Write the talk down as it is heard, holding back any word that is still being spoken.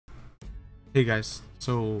Hey guys,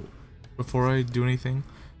 so before I do anything,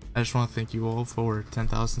 I just want to thank you all for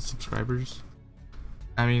 10,000 subscribers.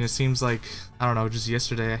 I mean, it seems like, I don't know, just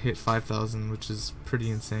yesterday I hit 5,000, which is pretty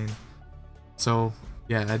insane. So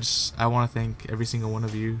yeah, I want to thank every single one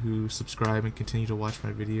of you who subscribe and continue to watch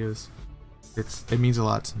my videos. It means a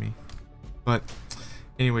lot to me. But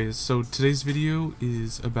anyways, so today's video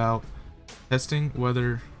is about testing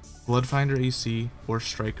whether Bloodfinder AC or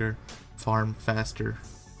Striker farm faster.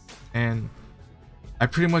 And I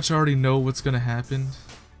pretty much already know what's gonna happen,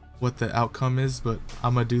 what the outcome is, but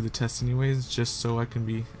I'm gonna do the test anyways just so I can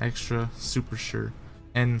be extra super sure.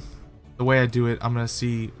 And the way I do it, I'm gonna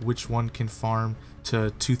see which one can farm to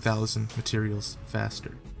 2,000 materials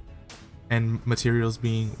faster. And materials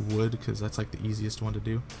being wood, because that's like the easiest one to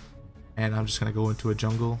do. And I'm just gonna go into a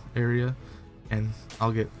jungle area and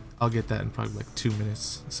I'll get that in probably like 2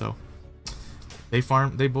 minutes. So they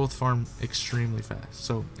both farm extremely fast.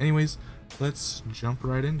 So anyways, let's jump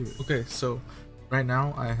right into it. Okay, so right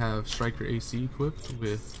now I have Striker AC equipped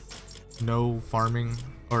with no farming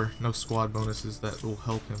or no squad bonuses that will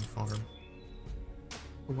help him farm.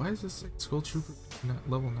 Why is this like Skull Trooper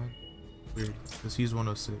level 9? Weird, because he's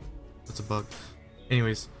 106. That's a bug.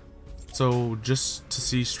 Anyways, so just to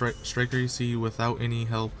see Striker AC without any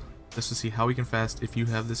help, just to see how he can fast if you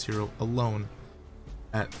have this hero alone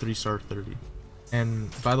at 3-star 30.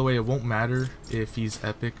 And by the way, it won't matter if he's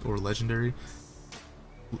epic or legendary.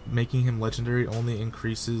 Making him legendary only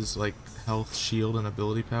increases like health, shield, and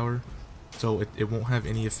ability power, so it won't have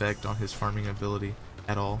any effect on his farming ability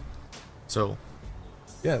at all. So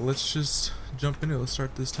yeah, let's just jump into it. Let's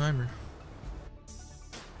start this timer.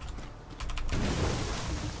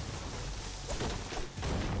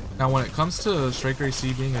 Now when it comes to Striker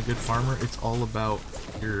AC being a good farmer, it's all about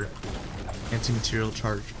your anti-material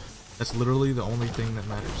charge. That's literally the only thing that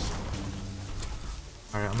matters.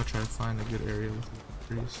 Alright, I'm gonna try to find a good area with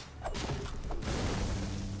trees.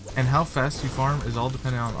 And how fast you farm is all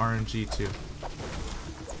dependent on RNG too.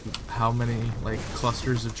 How many like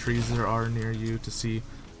clusters of trees there are near you to see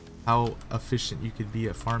how efficient you could be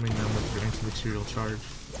at farming them with your anti-material charge.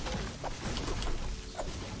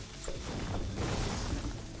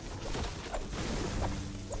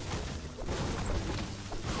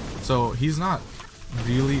 So he's not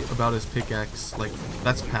really about his pickaxe, like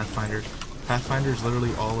that's Pathfinder. Pathfinder is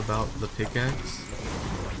literally all about the pickaxe.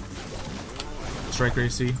 Striker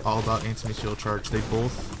AC, all about anti-material charge. They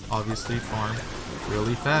both obviously farm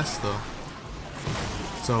really fast though,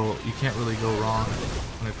 so you can't really go wrong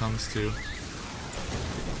when it comes to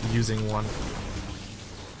using one.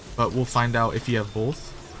 But we'll find out if you have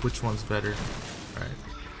both, which one's better. Alright.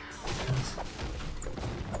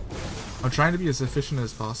 I'm trying to be as efficient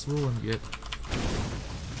as possible and get...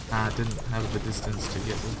 didn't have the distance to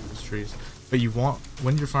get those trees. But you want,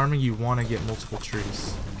 when you're farming, you want to get multiple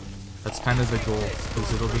trees. That's kind of the goal,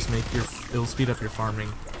 because it'll just make it'll speed up your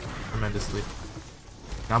farming tremendously.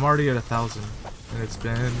 Now I'm already at 1,000, and it's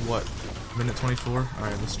been, what, minute 24?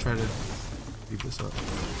 Alright, let's try to speed this up.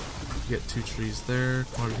 Get 2 trees there,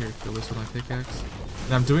 come over here, kill this with my pickaxe.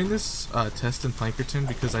 Now I'm doing this test in Plankerton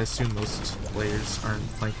because I assume most players are in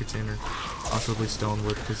Plankerton or possibly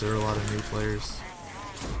Stonewood, because there are a lot of new players.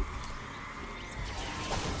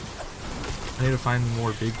 I need to find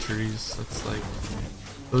more big trees. That's like,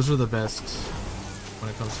 those are the best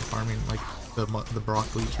when it comes to farming, like the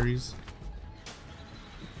broccoli trees.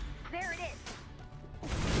 There it is.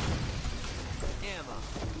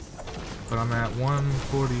 But I'm at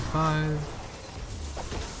 145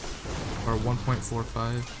 or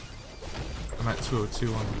 1.45. I'm at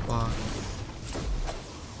 202 on the clock.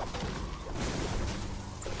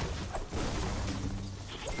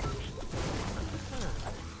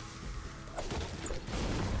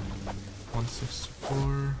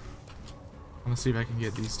 I'm gonna see if I can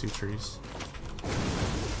get these 2 trees.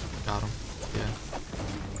 Got them. Yeah.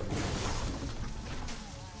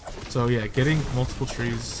 So yeah, getting multiple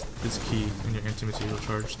trees is key in your anti-material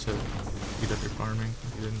charge to speed up your farming.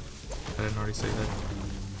 I didn't already say that.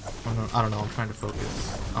 I don't know. I'm trying to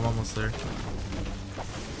focus. I'm almost there.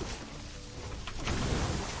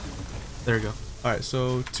 There we go. All right,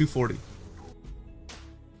 so 240.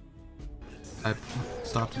 I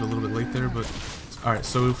stopped it a little bit late there, but alright,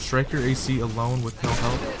 so Striker AC alone with no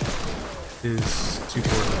help is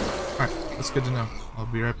 240. Alright, that's good to know. I'll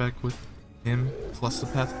be right back with him plus the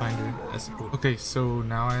Pathfinder as support. Okay, so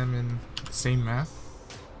now I am in the same map,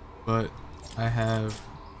 but I have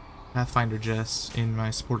Pathfinder Jess in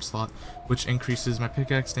my support slot, which increases my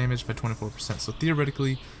pickaxe damage by 24%. So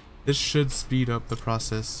theoretically, this should speed up the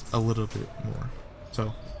process a little bit more.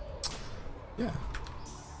 So, yeah,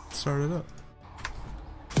 start it up.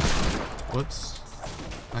 Whoops.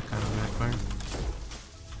 That kind of backfired.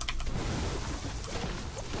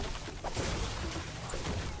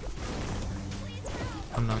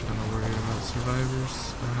 I'm not gonna worry about survivors.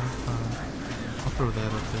 I don't have time. I'll throw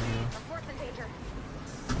that up there, yeah.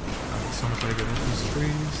 Alright, so I'm gonna try to get up these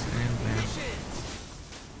trees, and bam.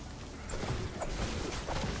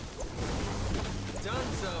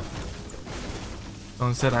 So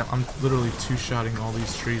instead, I'm literally two-shotting all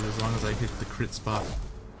these trees as long as I hit the crit spot.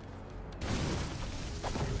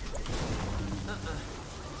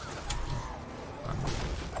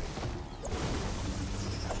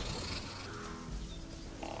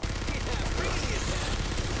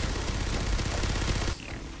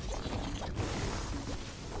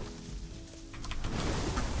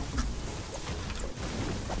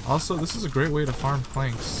 Also, this is a great way to farm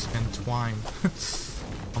planks and twine.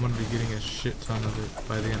 I'm gonna be getting a shit ton of it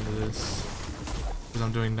by the end of this, because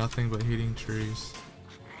I'm doing nothing but hitting trees.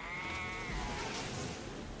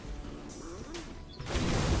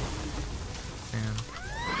 And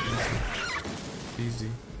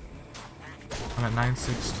easy. I'm at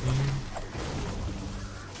 916.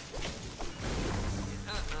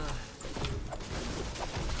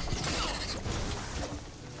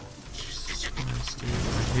 Jesus Christ, dude.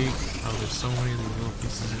 I hate how there's so many of these little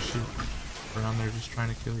pieces of shit around there just trying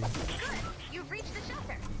to kill you. Good. You've reached the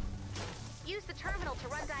shelter. Use the terminal to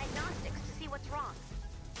run diagnostics to see what's wrong.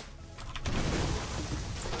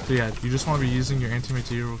 So yeah, you just want to be using your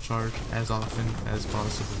anti-material charge as often as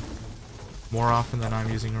possible. More often than I'm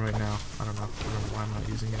using it right now. I don't know why I'm not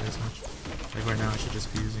using it as much. Like right now I should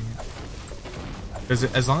just be using it. Because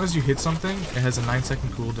as long as you hit something, it has a 9-second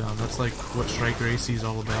cooldown. That's like what Striker AC is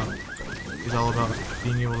all about. It's all about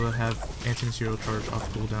being able to have anti-material charge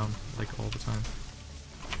off cooldown like all the time.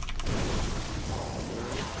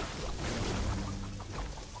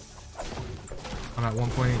 I'm at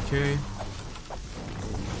 1.8k.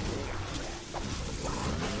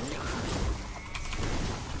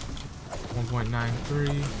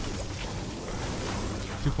 .93,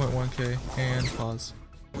 2.1k, and pause.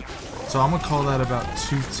 So I'm gonna call that about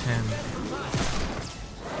 210.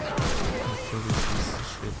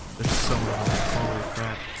 There's so many. Holy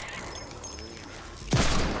crap.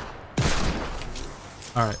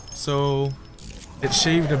 Alright, so it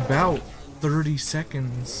shaved about 30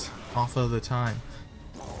 seconds off of the time.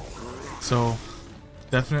 So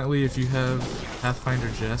definitely if you have Pathfinder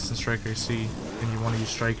Jess and Striker AC and you want to use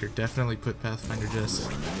Striker, definitely put Pathfinder Jess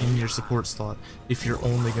in your support slot if you're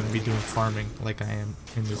only going to be doing farming like I am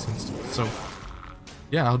in this instance. So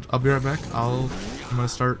yeah, I'll be right back. I'm going to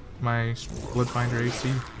start my Bloodfinder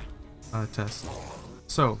AC test.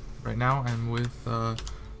 So right now I'm with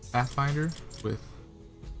Pathfinder with,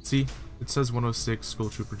 see, it says 106 School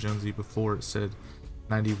Trooper Jonesy before it said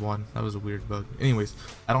 91. That was a weird bug. Anyways,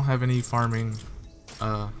 I don't have any farming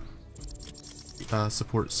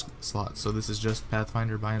support slot, so this is just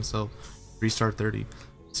Pathfinder by himself, restart 30,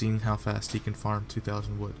 seeing how fast he can farm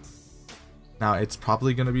 2000 wood. Now it's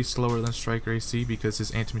probably going to be slower than Striker AC because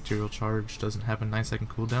his anti-material charge doesn't have a 9-second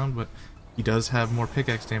cooldown, but he does have more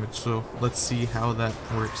pickaxe damage, so let's see how that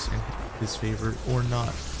works in his favor or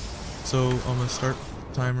not. So I'm going to start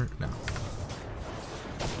the timer now.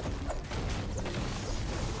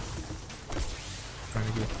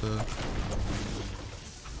 Trying to get the...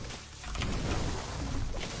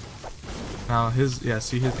 Now his, yeah,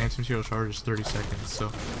 see, his anti-material charge is 30 seconds,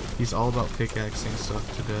 so he's all about pickaxing stuff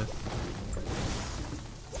to death.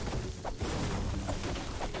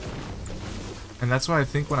 And that's why I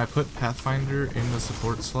think when I put Pathfinder in the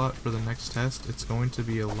support slot for the next test, it's going to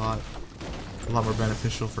be a lot more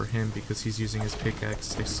beneficial for him because he's using his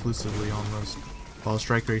pickaxe exclusively almost, while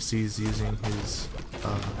Striker AC is using his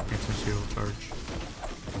anti-material charge.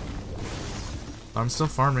 I'm still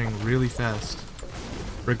farming really fast.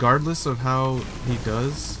 Regardless of how he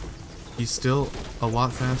does, he's still a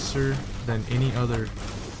lot faster than any other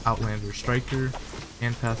Outlander. Striker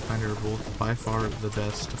and Pathfinder are both by far the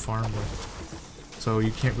best to farm with, so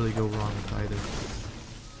you can't really go wrong with either.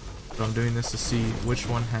 So I'm doing this to see which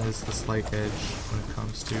one has the slight edge when it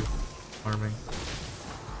comes to farming.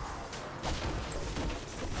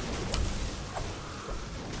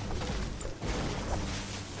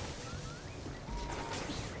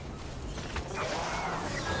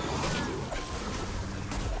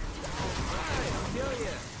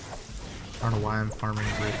 I don't know why I'm farming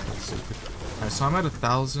brick, that's stupid. Alright, so I'm at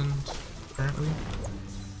 1,000 currently.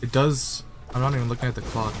 It does, I'm not even looking at the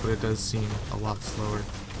clock, but it does seem a lot slower.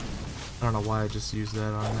 I don't know why I just used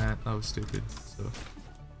that on that, that was stupid. So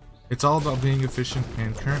it's all about being efficient,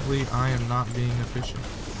 and currently I am not being efficient.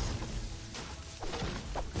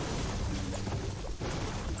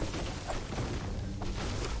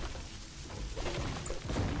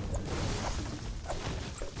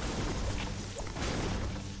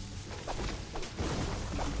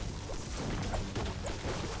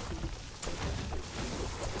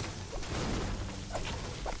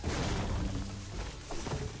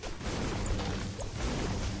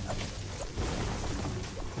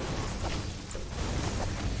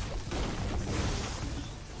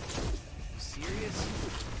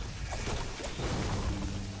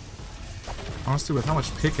 Honestly, with how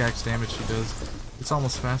much pickaxe damage he does, it's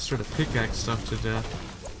almost faster to pickaxe stuff to death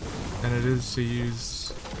than it is to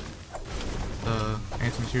use the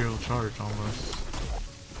anti-material charge almost.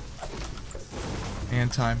 And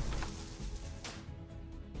time.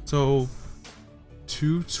 So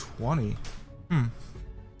 220.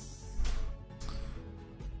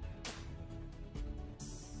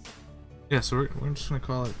 Yeah, so we're just gonna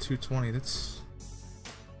call it 220.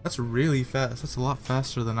 That's really fast. That's a lot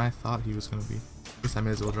faster than I thought he was gonna be. At least I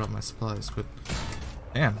may as well drop my supplies, but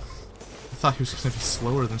man, I thought he was gonna be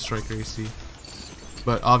slower than Striker AC.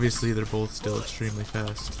 But obviously they're both still extremely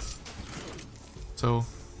fast. So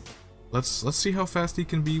let's see how fast he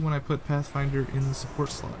can be when I put Pathfinder in the support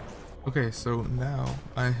slot. Okay, so now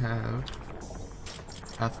I have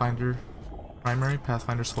Pathfinder primary,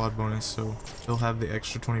 Pathfinder squad bonus, so he'll have the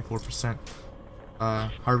extra 24%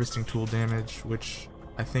 harvesting tool damage, which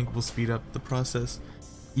I think will speed up the process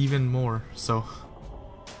even more. So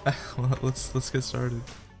let's get started.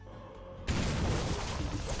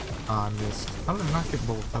 Ah, I missed. How did I not get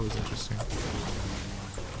both? That was interesting.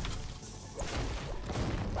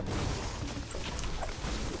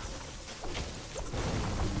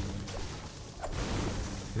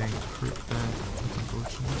 Dang, crit that. That's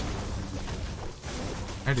unfortunate.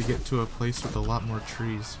 I had to get to a place with a lot more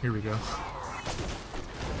trees. Here we go.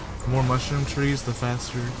 The more mushroom trees, the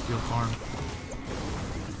faster you'll farm.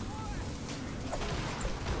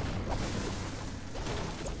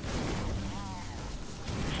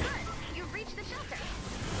 Good. You've reached the shelter.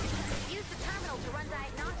 Use the terminal to run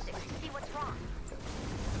diagnostics to see what's wrong.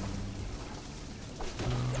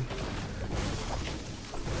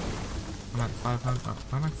 I'm at 500.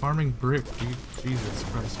 Why am I farming brick, dude? Jesus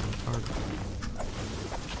Christ, I'm retarded.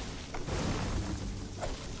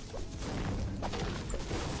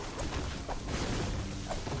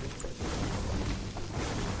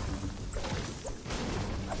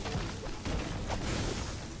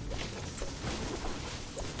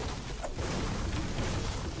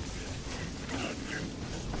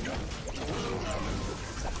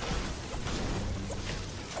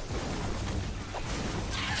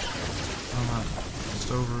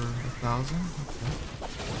 Just over 1,000? Okay.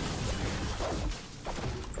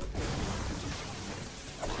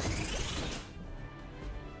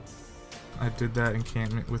 I did that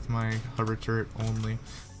encampment with my hover turret only.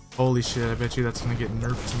 Holy shit, I bet you that's gonna get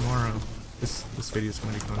nerfed tomorrow. This video is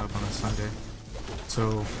gonna be going up on a Sunday.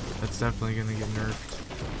 So that's definitely gonna get nerfed.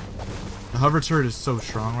 The hover turret is so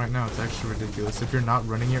strong right now, it's actually ridiculous. If you're not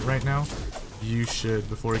running it right now, you should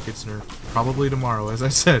before it gets nerfed. Probably tomorrow, as I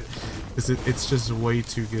said. It's just way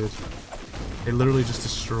too good. It literally just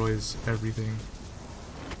destroys everything.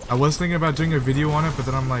 I was thinking about doing a video on it, but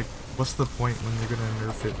then I'm like, what's the point when they're gonna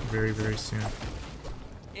nerf it very, very soon?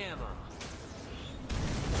 Ammo.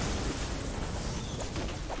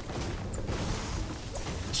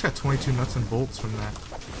 I just got 22 nuts and bolts from that.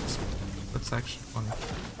 That's actually funny.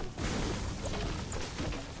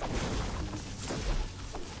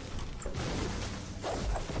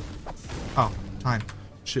 Oh, time.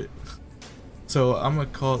 Shit. So I'm gonna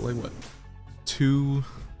call it like what?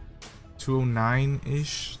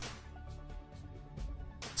 209-ish.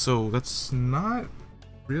 So that's not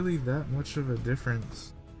really that much of a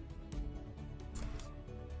difference.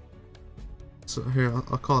 So here,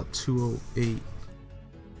 I'll call it 208.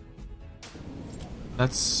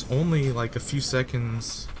 That's only like a few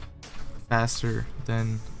seconds faster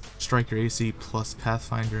than Striker AC plus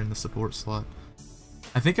Pathfinder in the support slot.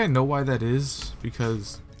 I think I know why that is,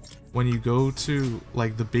 because when you go to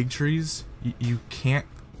like the big trees, you can't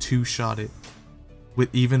two-shot it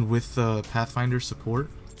even with the Pathfinder support.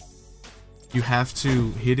 You have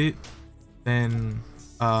to hit it, then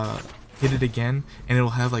hit it again, and it'll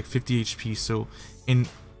have like 50 HP. So in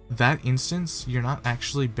that instance, you're not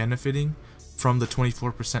actually benefiting from the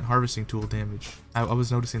 24% harvesting tool damage. I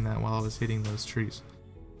was noticing that while I was hitting those trees.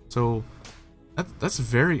 So that's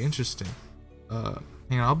very interesting.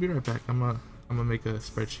 Hang on, I'll be right back. I'm gonna make a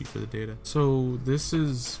spreadsheet for the data. So this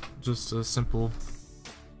is just a simple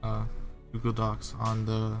Google Docs on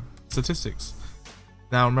the statistics.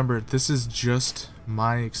 Now remember, this is just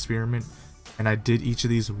my experiment, and I did each of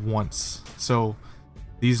these once. So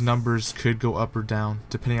these numbers could go up or down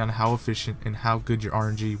depending on how efficient and how good your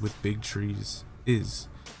RNG with big trees is.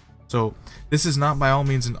 So this is not by all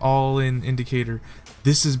means an all-in indicator.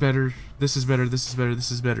 This is better, this is better, this is better,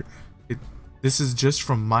 this is better. This is just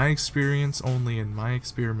from my experience only in my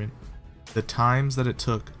experiment. The times that it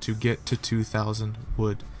took to get to 2,000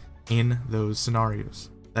 wood in those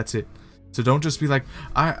scenarios. That's it. So don't just be like,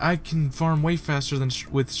 I can farm way faster than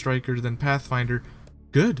with Striker than Pathfinder.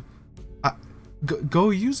 Good. go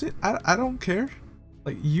use it. I don't care.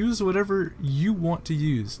 Like, use whatever you want to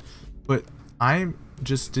use. But I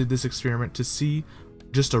just did this experiment to see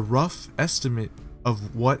just a rough estimate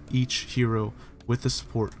of what each hero with the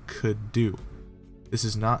support could do. This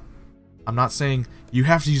is not, I'm not saying you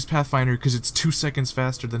have to use Pathfinder because it's 2 seconds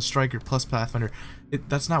faster than Striker plus Pathfinder.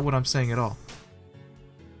 That's not what I'm saying at all.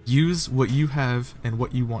 Use what you have and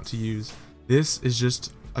what you want to use. This is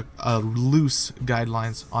just a loose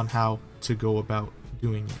guidelines on how to go about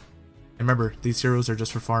doing it. And remember, these heroes are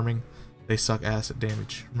just for farming. They suck ass at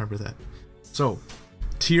damage. Remember that. So,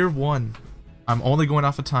 tier 1, I'm only going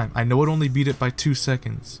off of time. I know it only beat it by 2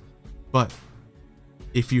 seconds, but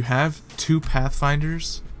if you have 2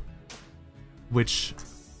 Pathfinders, which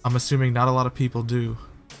I'm assuming not a lot of people do,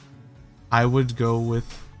 I would go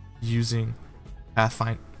with using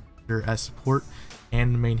Pathfinder as support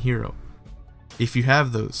and the main hero. If you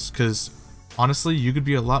have those, because honestly, you could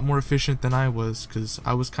be a lot more efficient than I was, because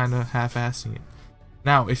I was kind of half-assing it.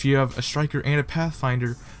 Now, if you have a Striker and a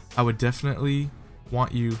Pathfinder, I would definitely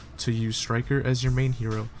want you to use Striker as your main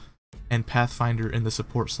hero and Pathfinder in the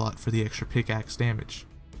support slot for the extra pickaxe damage.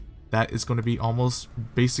 That is going to be almost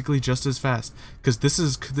basically just as fast, because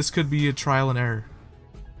this could be a trial and error.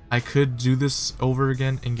 I could do this over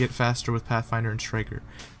again and get faster with Pathfinder and Striker.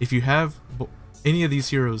 If you have any of these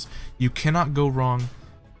heroes, you cannot go wrong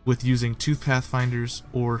with using 2 Pathfinders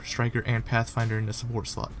or Striker and Pathfinder in the support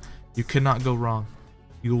slot. You cannot go wrong.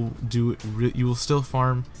 You will still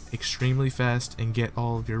farm extremely fast and get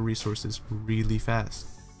all of your resources really fast.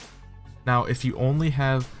 Now, if you only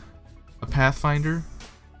have a Pathfinder,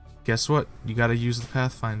 guess what? You gotta use the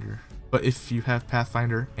Pathfinder. But if you have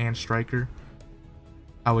Pathfinder and Striker,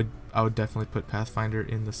 I would definitely put Pathfinder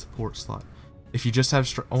in the support slot. If you just have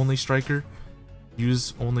only Striker,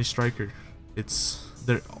 use only Striker.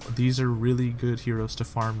 These are really good heroes to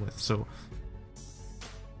farm with. So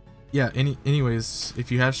yeah, anyways,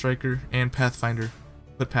 if you have Striker and Pathfinder,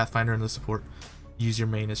 put Pathfinder in the support. Use your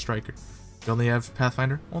main as Striker. If you only have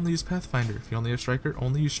Pathfinder, only use Pathfinder. If you only have Striker,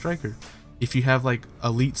 only use Striker. If you have like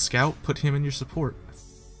Elite Scout, put him in your support.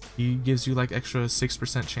 He gives you like extra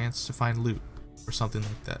 6% chance to find loot or something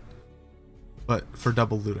like that. But for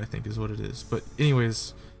double loot, I think is what it is. But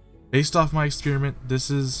anyways, based off my experiment, this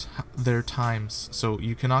is their times. So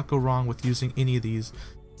you cannot go wrong with using any of these.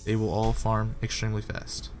 They will all farm extremely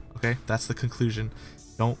fast. Okay, that's the conclusion.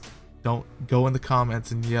 Don't go in the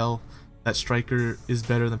comments and yell that Striker is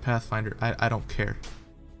better than Pathfinder. I don't care.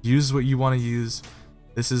 Use what you want to use.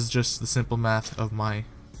 This is just the simple math of my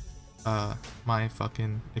my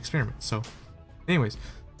fucking experiment. So anyways,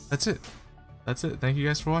 that's it. Thank you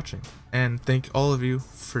guys for watching, and thank all of you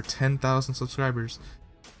for 10,000 subscribers.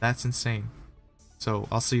 That's insane. So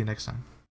I'll see you next time.